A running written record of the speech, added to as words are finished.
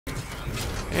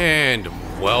And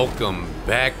welcome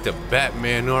back to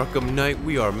Batman Arkham Knight.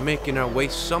 We are making our way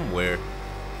somewhere.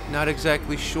 Not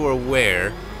exactly sure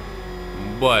where,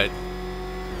 but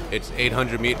it's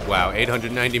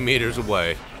 890 meters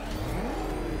away.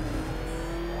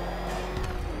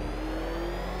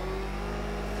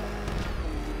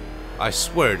 I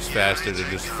swear it's faster to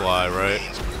just fly, right?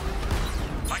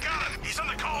 I got him. He's in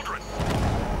the cauldron.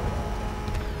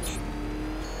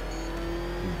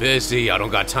 Busy. I don't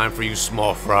got time for you,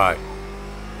 small fry.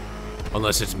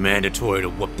 Unless it's mandatory to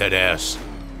whoop that ass,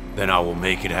 then I will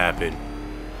make it happen.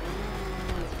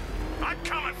 I'm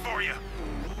coming for you.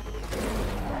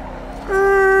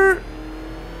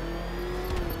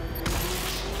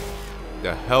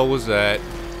 The hell was that?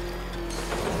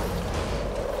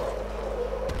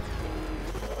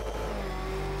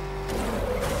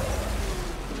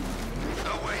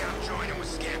 No way I'm joining with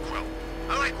Scarecrow.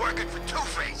 I like working for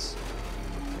Two-Face.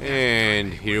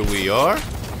 And here we are.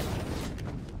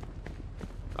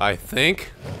 I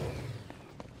think.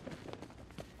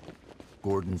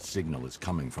 Gordon's signal is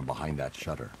coming from behind that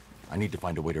shutter. I need to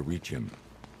find a way to reach him.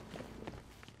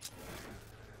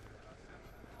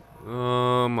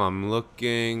 I'm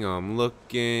looking.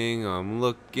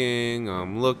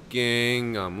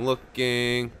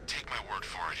 Take my word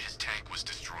for it, his tank was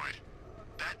destroyed.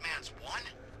 Batman's won?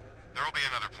 There'll be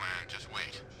another plan, just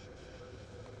wait.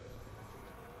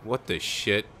 What the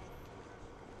shit?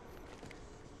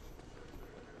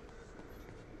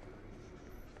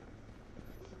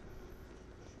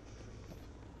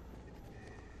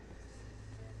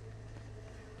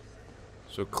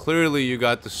 So clearly you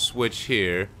got the switch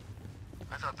here,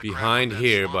 behind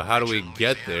here, but how do we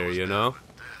get there, you know?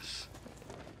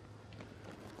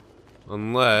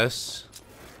 Unless...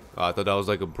 Oh, I thought that was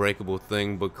like a breakable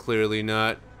thing, but clearly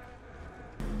not.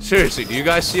 Seriously, do you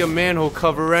guys see a manhole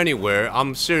cover anywhere?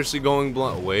 I'm seriously going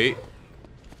blind. Wait.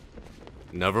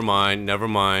 Never mind.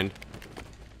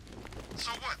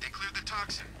 So what? They cleared the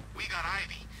toxin. We got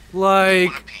Ivy. Like...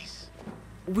 Want a piece?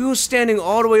 We were standing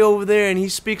all the way over there, and he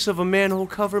speaks of a manhole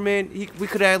cover, man. We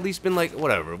could have at least been like,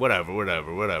 whatever.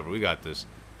 We got this.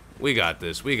 We got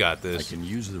this. I can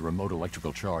use the remote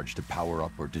electrical charge to power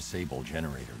up or disable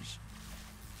generators.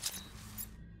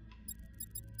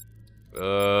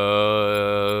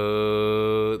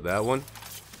 That one.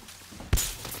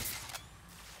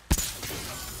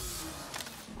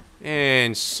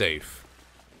 And safe.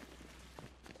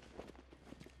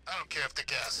 I don't care if the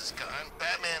gas is gone.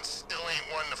 Batman still ain't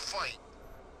one to fight.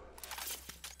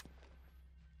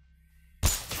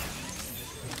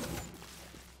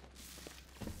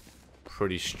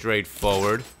 Pretty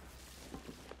straightforward.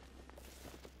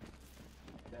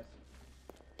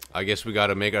 I guess we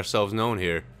gotta make ourselves known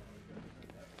here.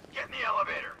 Get in the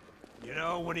elevator. You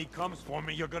know, when he comes for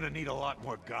me, you're gonna need a lot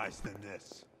more guys than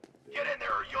this. Get in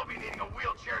there or you'll be needing a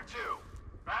wheelchair too.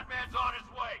 Batman's on his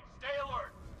way. Stay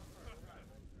alert.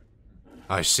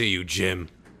 I see you, Jim.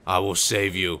 I will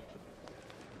save you.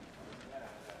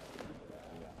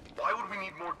 Why would we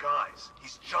need more guys?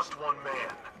 He's just one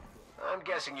man. I'm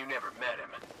guessing you never met him.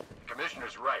 The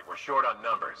commissioner's right. We're short on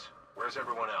numbers. Where's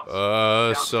everyone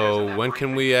else? So when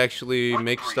can we actually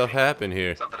make stuff happen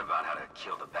here? Something about how to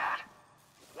kill the bat.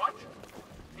 What?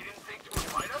 You didn't think to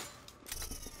invite us?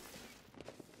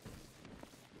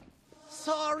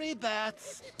 Sorry,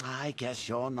 Bats. I guess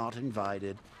you're not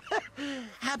invited.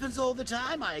 Happens all the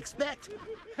time, I expect.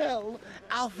 Hell,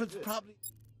 Alfred's probably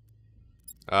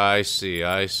I see.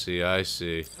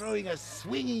 throwing a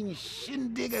swinging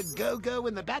shindig a go-go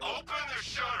in the back. Open the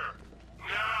shutter!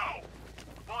 Now!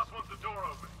 The boss wants the door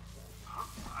open. Huh?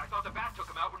 I thought the bat took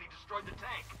him out when he destroyed the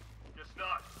tank. Guess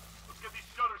not. Let's get these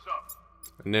shutters up.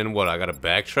 And then what? I gotta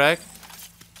backtrack?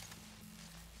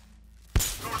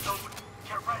 Door's open.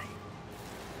 Get ready.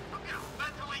 Look out.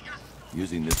 Ventilate your...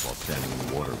 Using this while standing in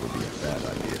the water would be a bad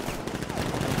idea.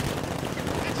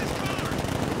 It's his car!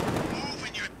 Move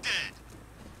and you're dead.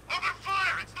 Open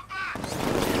fire! It's the bat!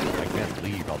 I can't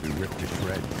leave, I'll be ripped to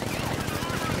shreds.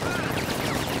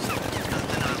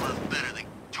 Nothing I love better than...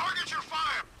 Target your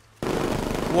fire!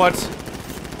 What?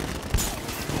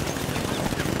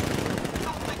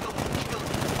 Don't think it will kill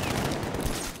you.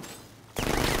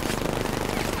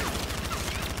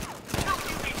 Don't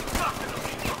you be nothing to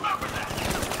me. Remember that!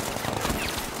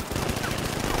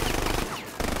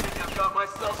 Think I've got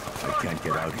myself some I can't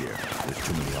get out here. There's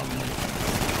too many on me.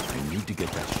 I need to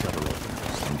get that shutter open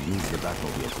and use the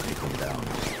Batmobile to take them down.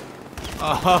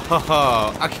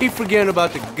 I keep forgetting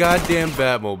about the goddamn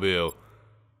Batmobile.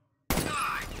 I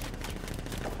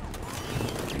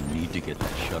need to get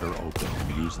that shutter open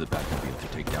and use the Batmobile to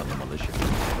take down the militia.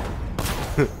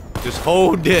 Just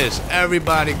hold this.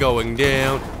 Everybody going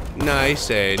down. Nice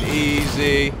and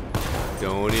easy.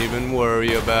 Don't even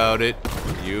worry about it.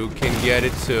 You can get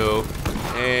it too.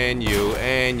 And you,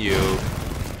 and you.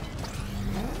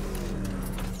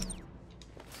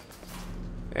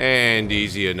 And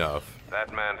easy enough.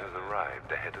 That man has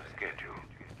arrived ahead of schedule.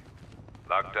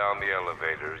 Lock down the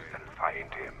elevators and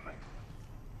find him.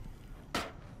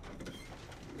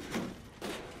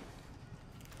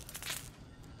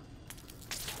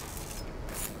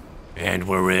 And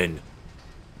we're in.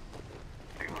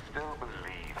 Do you still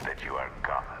believe that you are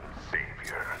Gotham's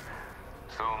savior?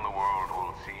 Soon the world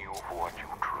will see you for what you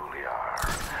truly are.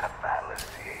 A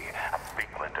fallacy, a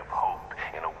figment of hope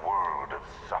in a world of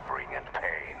suffering and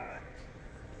pain.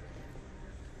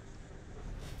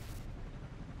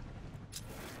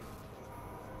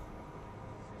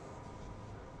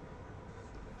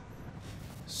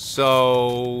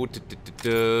 So,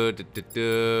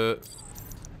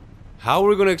 how are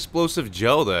we gonna explosive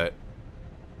gel that?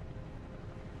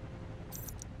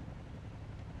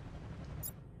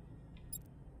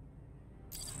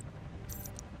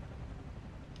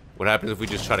 What happens if we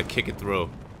just try to kick it through?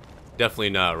 Definitely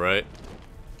not, right?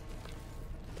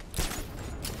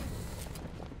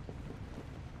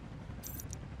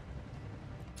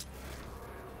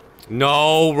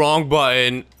 No, wrong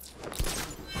button.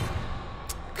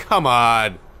 Come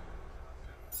on.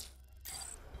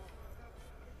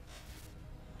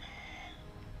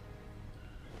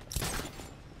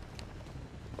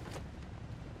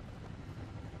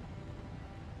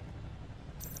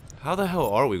 How the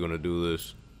hell are we gonna do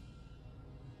this?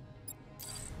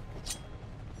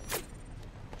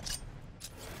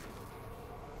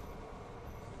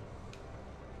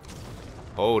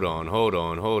 Hold on, hold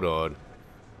on, hold on.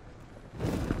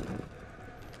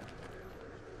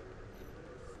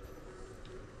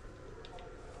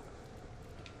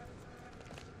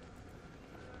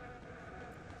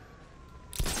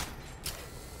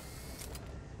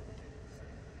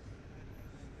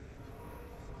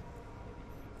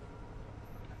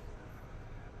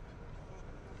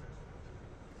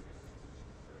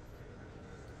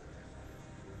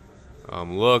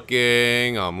 I'm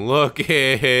looking,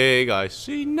 I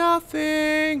see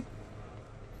nothing.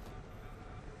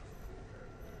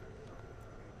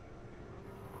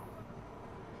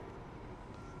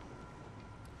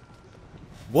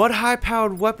 What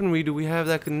high-powered weaponry do we have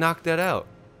that can knock that out?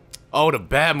 Oh, the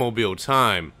Batmobile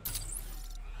time.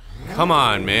 Come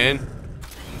on, man.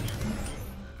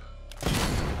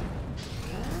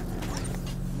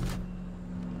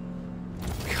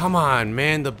 Come on,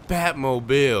 man, the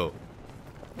Batmobile.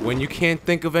 When you can't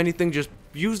think of anything, just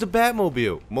use the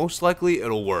Batmobile. Most likely,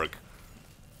 it'll work.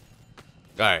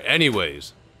 Alright,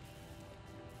 anyways.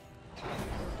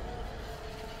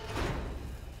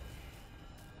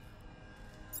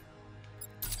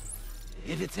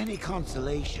 If it's any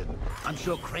consolation, I'm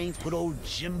sure Crane's put old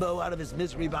Jimbo out of his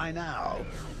misery by now.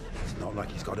 It's not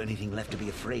like he's got anything left to be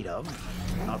afraid of.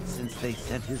 Not since they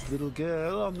sent his little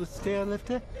girl on the stair lift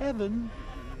to heaven.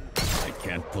 I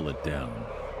can't pull it down,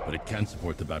 but it can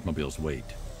support the Batmobile's weight.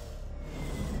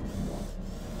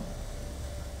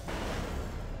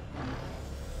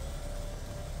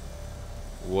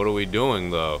 What are we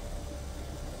doing, though?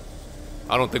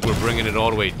 I don't think we're bringing it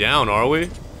all the way down, are we?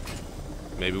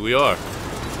 Maybe we are.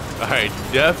 Alright,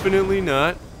 definitely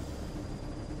not.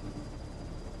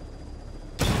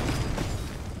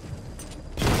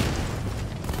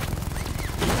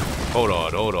 Hold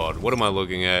on, hold on. What am I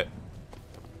looking at?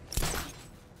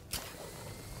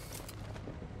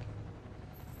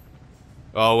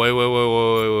 Oh, wait, wait, wait,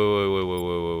 wait, wait, wait, wait, wait,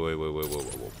 wait, wait, wait, wait, wait,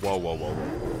 wait, whoa, whoa, whoa, whoa.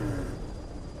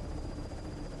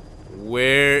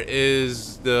 Where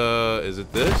is the... is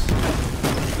it this?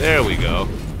 There we go.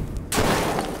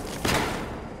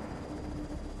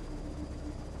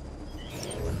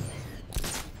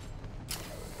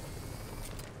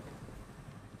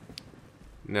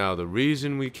 Now, the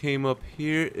reason we came up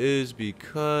here is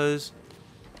because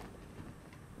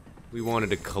we wanted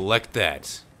to collect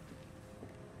that.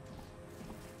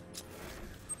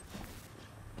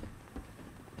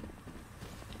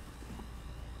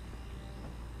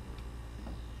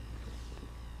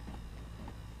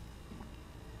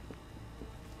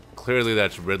 Clearly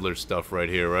that's Riddler stuff right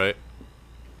here, right?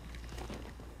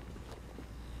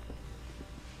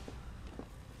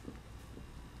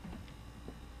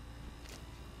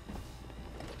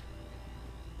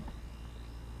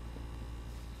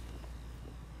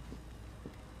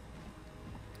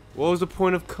 What was the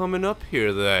point of coming up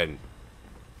here then?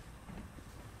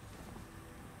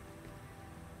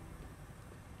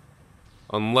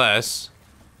 Unless...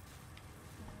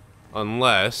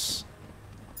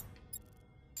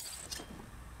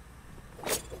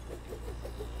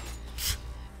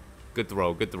 Good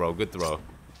throw, good throw, good throw.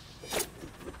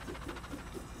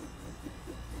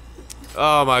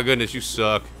 Oh my goodness, you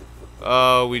suck.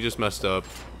 Oh, we just messed up.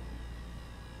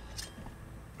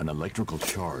 An electrical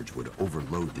charge would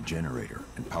overload the generator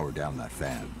and power down that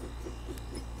fan.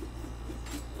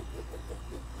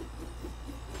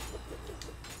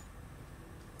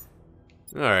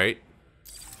 Alright.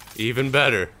 Even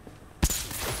better.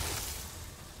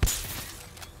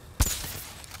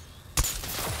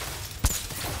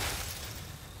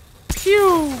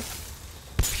 Pew!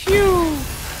 Pew!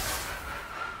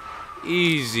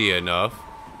 Easy enough.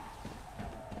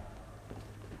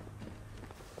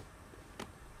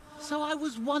 So I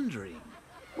was wondering,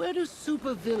 where do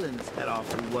supervillains head off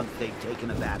to once they've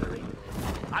taken a battery?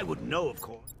 I wouldn't know, of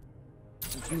course,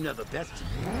 since you know the best.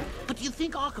 But do you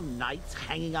think Arkham Knight's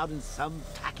hanging out in some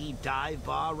tacky dive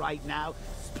bar right now,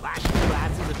 splashing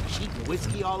glasses of cheap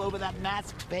whiskey all over that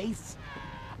masked face?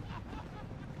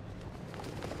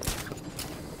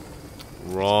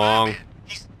 Wrong.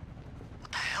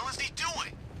 What the hell is he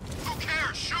doing? Who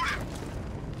cares? Shoot him!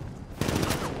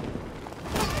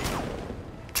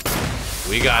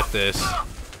 We got this.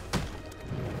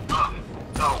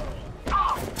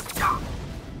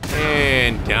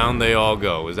 And down they all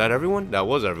go. Is that everyone? That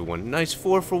was everyone. Nice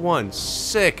 4 for 1.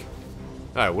 Sick.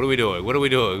 Alright, what are we doing? What are we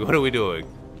doing? What are we doing?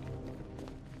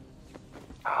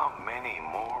 How many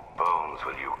more bones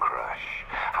will you crush?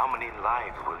 How many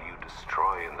lives will you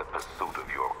destroy in the pursuit of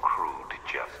your crude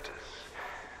justice?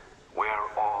 We're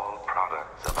all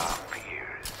products of our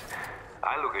fears.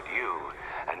 I look at you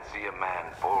and see a man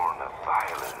born of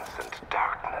violence and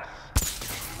darkness.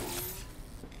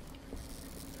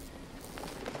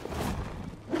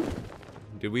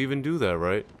 Did we even do that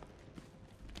right?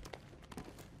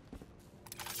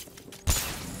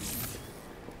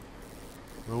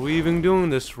 Are we even doing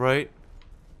this right?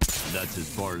 That's as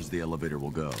far as the elevator will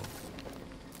go.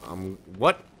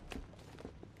 What?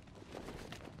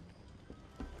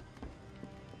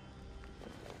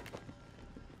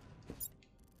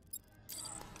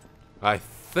 I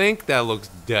think that looks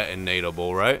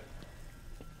detonatable, right?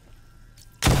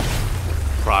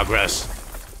 Progress.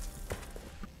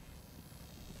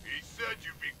 He said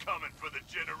you'd be coming for the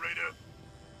generator.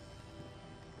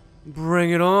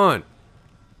 Bring it on.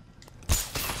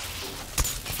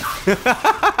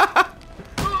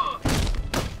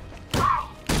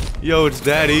 Yo, it's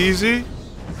that easy?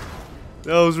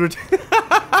 That was ridiculous.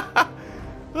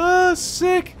 Oh,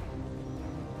 sick.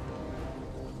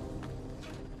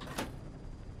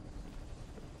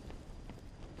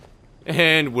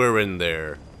 And we're in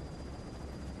there.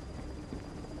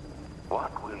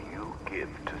 What will you give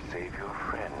to save your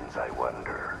friends, I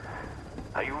wonder?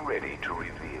 Are you ready to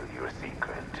reveal your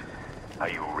secret? Are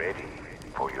you ready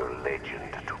for your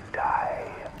legend to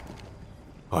die?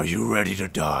 Are you ready to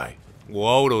die?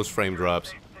 Whoa, those frame drops.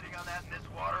 Sitting on that in this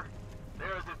water?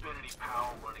 There hasn't been any power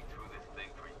running through this thing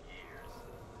for years.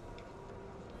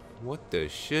 What the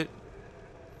shit?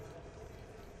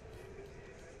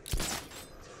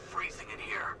 Freezing in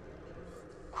here.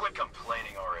 Quit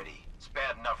complaining already. It's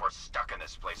bad enough we're stuck in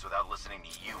this place without listening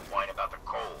to you whine about the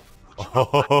cold.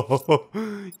 Oh,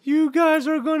 you guys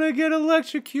are gonna get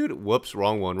electrocuted. Whoops,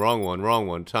 wrong one, wrong one, wrong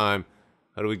one. Time.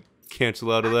 How do we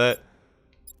cancel out of that?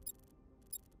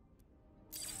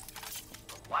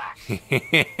 Relax. How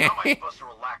am I supposed to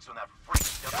relax when that freak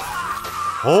stuff?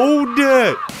 Hold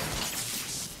it!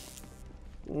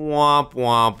 Womp,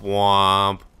 womp,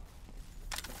 womp.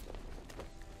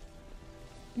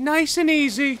 Nice and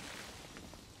easy.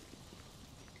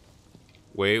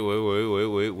 Wait.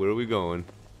 Where are we going?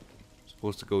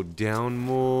 Supposed to go down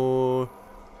more.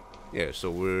 Yeah,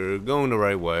 so we're going the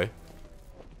right way.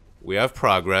 We have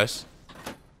progress.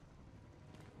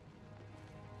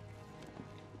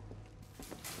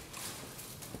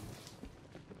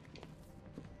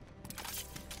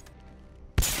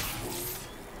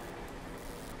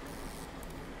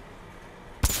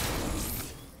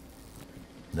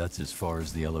 That's as far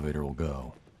as the elevator will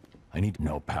go. I need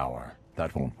no power.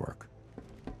 That won't work.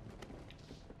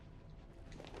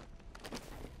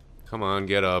 Come on,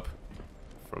 get up.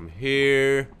 From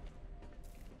here.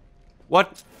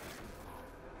 What?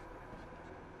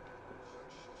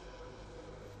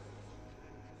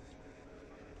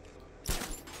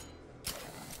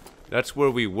 That's where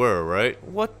we were, right?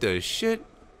 What the shit?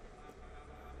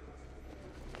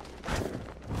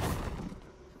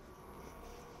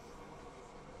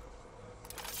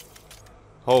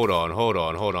 Hold on.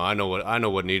 I know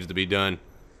what needs to be done.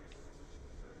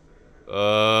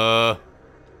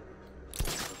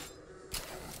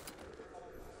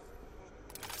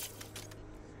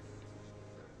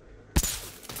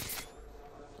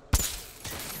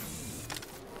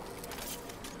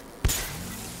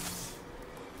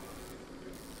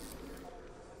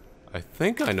 I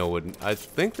think I know what. I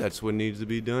think that's what needs to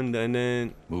be done, and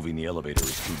then... Moving the elevator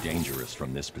is too dangerous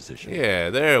from this position. Yeah,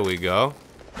 there we go.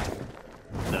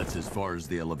 That's as far as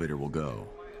the elevator will go.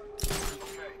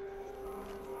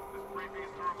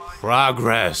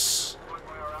 Progress.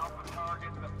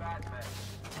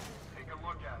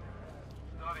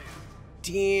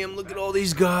 Damn, look at all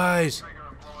these guys.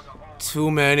 Too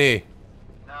many.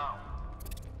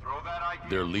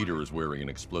 Their leader is wearing an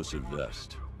explosive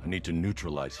vest. I need to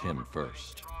neutralize him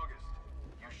first.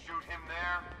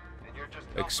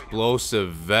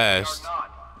 Explosive vest.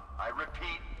 I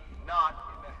repeat, not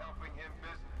in the helping him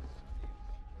business.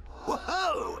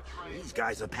 Whoa! These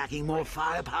guys are packing more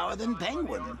firepower than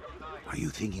Penguin. Are you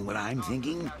thinking what I'm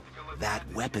thinking? That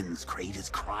weapons crate is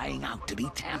crying out to be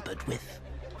tampered with.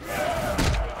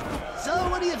 So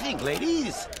what do you think,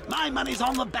 ladies? My money's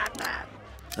on the Batman.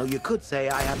 Though you could say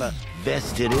I have a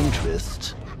vested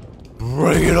interest.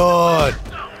 Bring it on!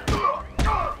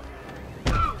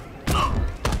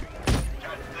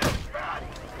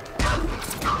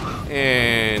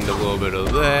 And a little bit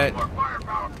of that.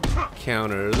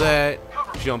 Counter that.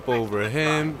 Jump over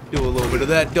him. Do a little bit of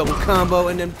that. Double combo,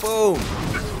 and then boom!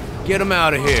 Get him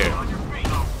out of here.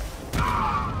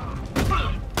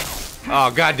 Oh,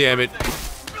 god damn it.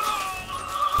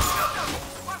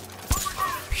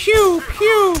 Pew,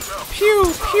 pew,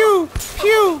 pew, pew,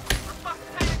 pew.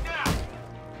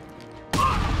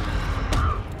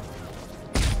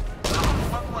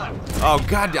 Oh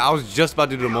god, I was just about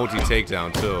to do the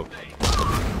multi-takedown too.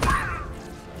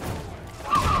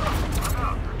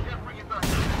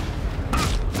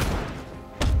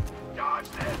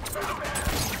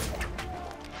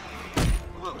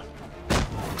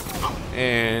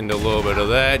 And a little bit of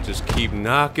that, just keep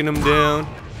knocking them down.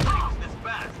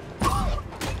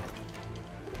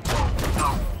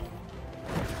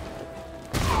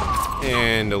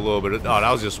 And a little bit of, oh,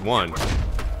 that was just one.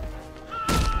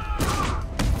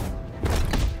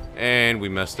 And we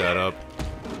messed that up.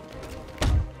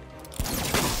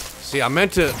 See,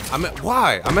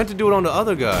 why? I meant to do it on the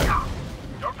other guy.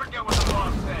 Don't forget what the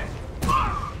boss said.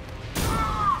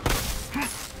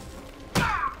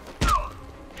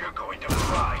 You're going to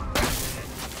cry.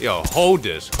 Yo, hold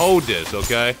this,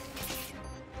 okay?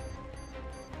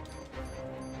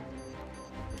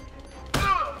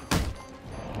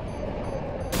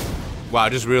 Wow, I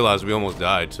just realized we almost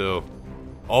died too.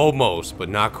 Almost, but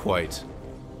not quite.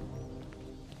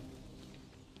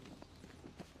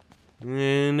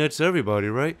 And that's everybody,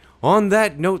 right? On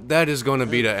that note, that is going to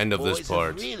be the end of this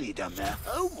part. Boys have really done their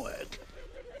homework.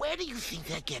 Where do you think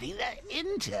they're getting their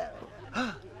intel?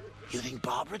 You think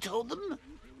Barbara told them?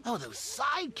 Oh, those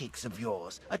sidekicks of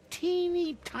yours. A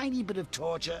teeny tiny bit of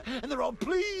torture, and they're all,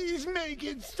 please make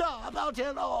it stop. I'll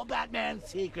tell all Batman's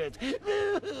secrets.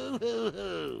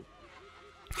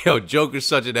 Yo, Joker's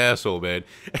such an asshole, man.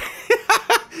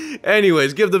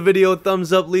 Anyways, give the video a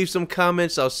thumbs up, leave some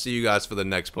comments. I'll see you guys for the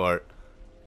next part.